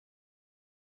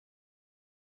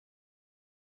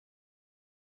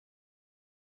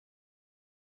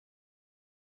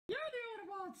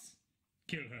robots.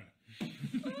 Kill her.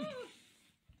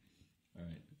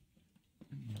 Alright.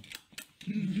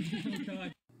 Oh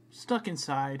god. Stuck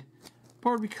inside,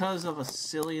 bored because of a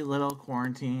silly little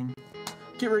quarantine.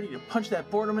 Get ready to punch that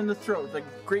boredom in the throat with a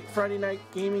great Friday night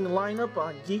gaming lineup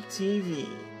on GTV.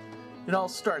 It all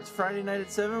starts Friday night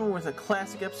at 7 with a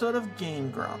classic episode of Game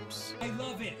Grumps. I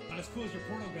love it. Not as cool as your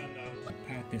porno gun though.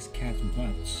 Pat this cat's butt,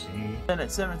 see? Then at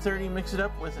 7:30, mix it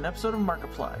up with an episode of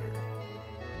Markiplier.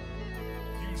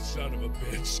 You son of a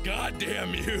bitch. God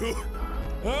damn you.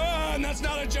 Ah, and that's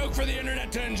not a joke for the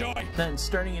internet to enjoy. Then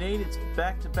starting at 8, it's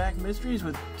back-to-back mysteries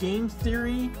with Game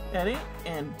Theory at 8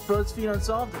 and BuzzFeed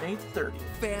Unsolved at 8:30.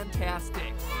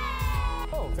 Fantastic.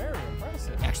 Oh, very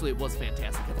impressive. Actually, it was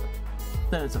fantastic.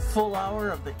 Then it's a full hour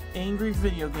of the Angry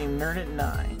Video Game Nerd at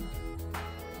 9.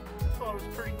 I thought it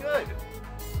was pretty good.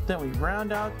 Then we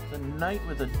round out the night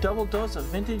with a double dose of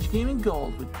vintage gaming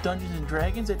gold with Dungeons and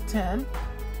Dragons at 10.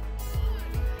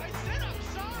 I said I'm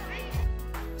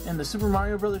sorry. And the Super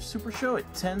Mario Bros. Super Show at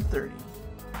 10:30.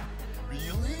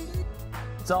 Really?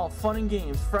 It's all fun and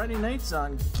games Friday nights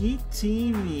on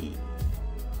GTV.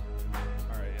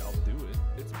 Alright, I'll do it.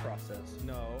 It's a process.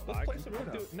 No, Let's play some do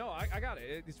Uno. it. No, I got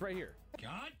it. It's right here.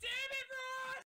 God damn!